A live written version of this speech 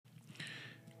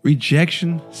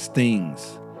Rejection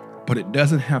stings, but it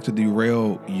doesn't have to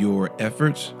derail your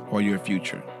efforts or your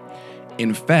future.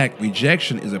 In fact,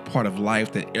 rejection is a part of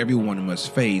life that everyone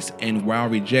must face, and while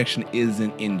rejection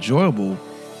isn't enjoyable,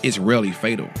 it's rarely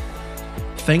fatal.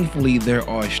 Thankfully, there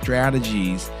are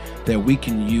strategies that we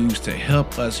can use to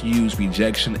help us use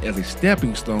rejection as a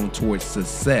stepping stone towards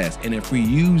success. And if we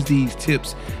use these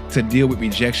tips to deal with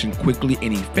rejection quickly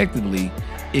and effectively,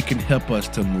 it can help us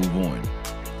to move on.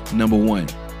 Number 1,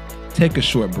 take a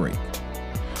short break.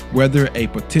 Whether a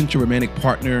potential romantic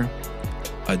partner,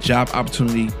 a job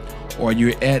opportunity, or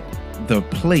you're at the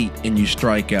plate and you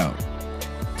strike out,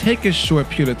 take a short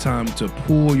period of time to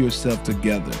pull yourself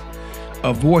together.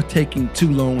 Avoid taking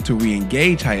too long to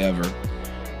re-engage, however.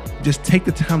 Just take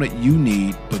the time that you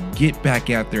need, but get back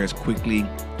out there as quickly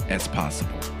as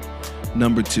possible.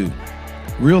 Number 2,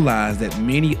 realize that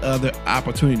many other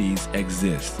opportunities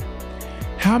exist.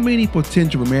 How many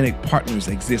potential romantic partners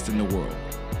exist in the world?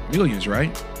 Millions,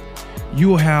 right? You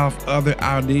will have other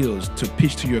ideals to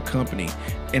pitch to your company,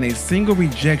 and a single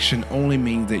rejection only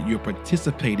means that you're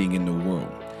participating in the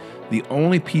world. The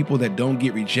only people that don't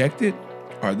get rejected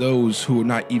are those who are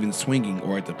not even swinging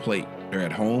or at the plate. They're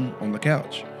at home on the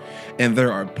couch. And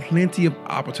there are plenty of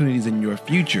opportunities in your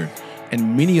future,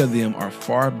 and many of them are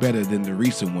far better than the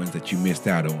recent ones that you missed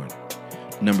out on.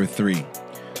 Number 3,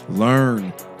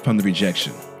 learn from the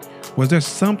rejection. Was there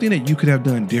something that you could have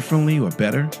done differently or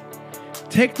better?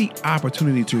 Take the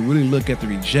opportunity to really look at the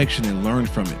rejection and learn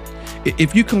from it.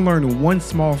 If you can learn one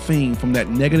small thing from that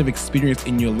negative experience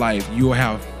in your life, you'll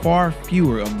have far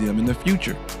fewer of them in the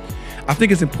future. I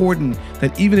think it's important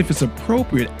that even if it's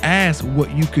appropriate, ask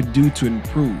what you could do to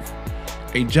improve.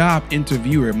 A job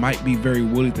interviewer might be very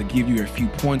willing to give you a few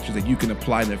pointers that you can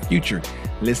apply in the future.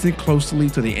 Listen closely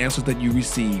to the answers that you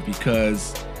receive,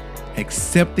 because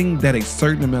accepting that a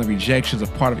certain amount of rejection is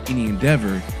a part of any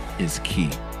endeavor is key.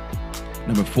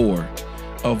 Number 4,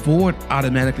 avoid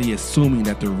automatically assuming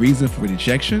that the reason for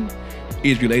rejection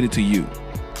is related to you.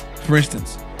 For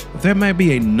instance, there might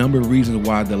be a number of reasons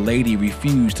why the lady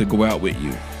refused to go out with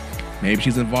you. Maybe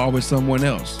she's involved with someone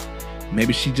else.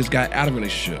 Maybe she just got out of a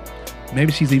relationship.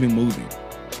 Maybe she's even moving.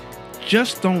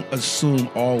 Just don't assume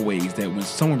always that when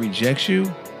someone rejects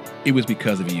you, it was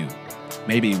because of you.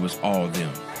 Maybe it was all of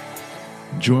them.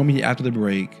 Join me after the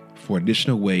break for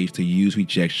additional ways to use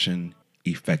rejection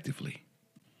effectively.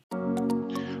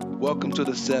 Welcome to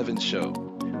The 7 Show,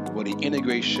 where the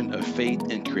integration of faith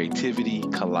and creativity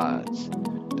collides.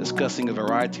 Discussing a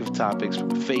variety of topics from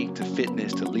faith to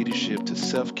fitness to leadership to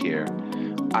self-care.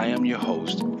 I am your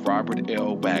host, Robert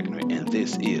L. Wagner, and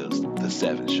this is The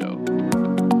 7 Show.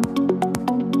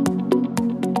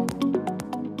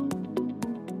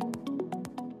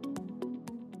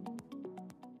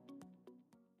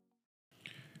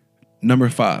 Number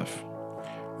 5,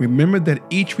 remember that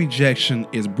each rejection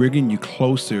is bringing you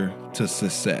closer to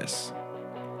success.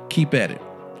 Keep at it,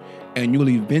 and you'll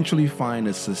eventually find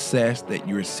the success that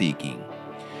you're seeking.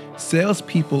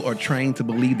 Salespeople are trained to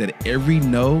believe that every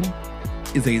no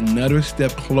is another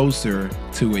step closer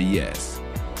to a yes.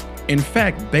 In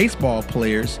fact, baseball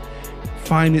players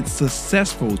find it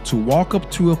successful to walk up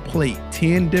to a plate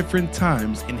 10 different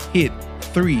times and hit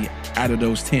 3 out of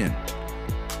those 10.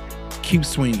 Keep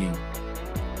swinging.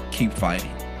 Keep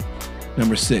fighting.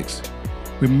 Number 6,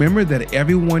 remember that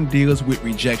everyone deals with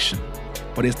rejection,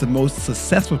 but it's the most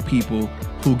successful people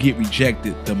who get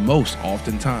rejected the most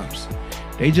oftentimes.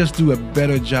 They just do a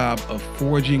better job of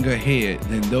forging ahead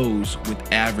than those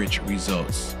with average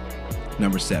results.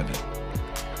 Number 7,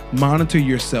 monitor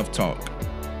your self-talk.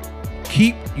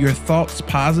 Keep your thoughts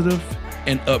positive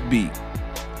and upbeat.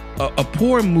 A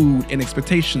poor mood and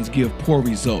expectations give poor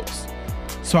results.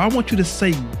 So I want you to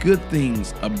say good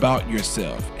things about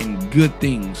yourself, and good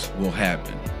things will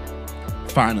happen.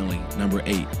 Finally, number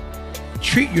 8,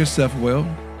 treat yourself well.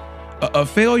 A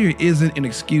failure isn't an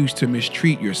excuse to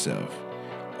mistreat yourself.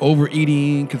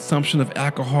 Overeating, consumption of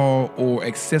alcohol, or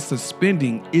excessive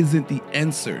spending isn't the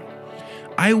answer.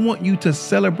 I want you to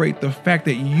celebrate the fact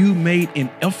that you made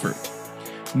an effort.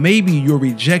 Maybe your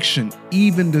rejection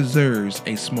even deserves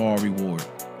a small reward.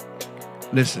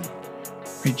 Listen,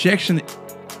 rejection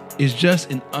is just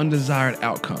an undesired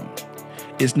outcome.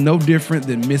 It's no different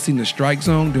than missing the strike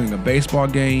zone during a baseball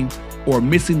game or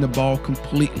missing the ball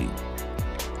completely.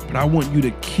 But I want you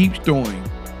to keep throwing,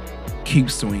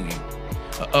 keep swinging.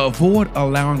 Avoid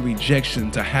allowing rejection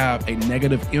to have a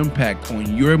negative impact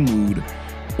on your mood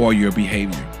or your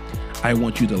behavior. I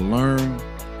want you to learn,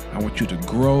 I want you to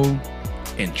grow,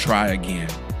 and try again.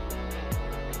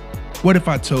 What if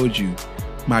I told you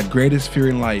my greatest fear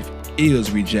in life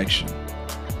is rejection?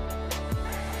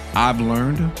 I've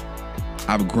learned,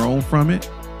 I've grown from it,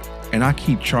 and I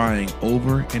keep trying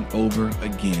over and over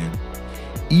again.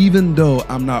 Even though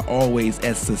I'm not always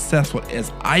as successful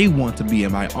as I want to be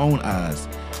in my own eyes,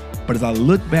 but as I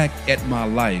look back at my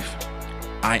life,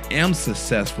 I am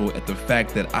successful at the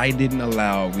fact that I didn't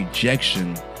allow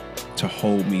rejection to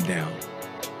hold me down.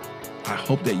 I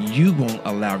hope that you won't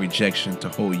allow rejection to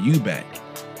hold you back.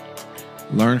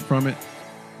 Learn from it,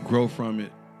 grow from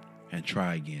it, and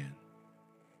try again.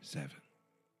 7.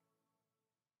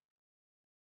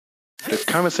 The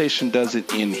conversation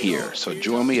doesn't end here, so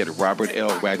join me at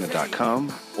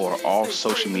robertlwagner.com or all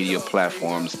social media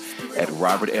platforms at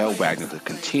Robert L. Wagner to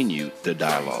continue the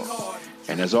dialogue.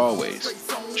 And as always,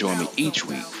 join me each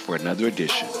week for another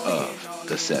edition of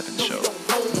The 7 Show.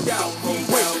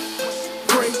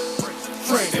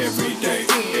 Every day,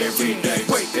 every day,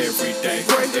 every day,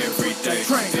 every day,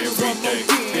 every day.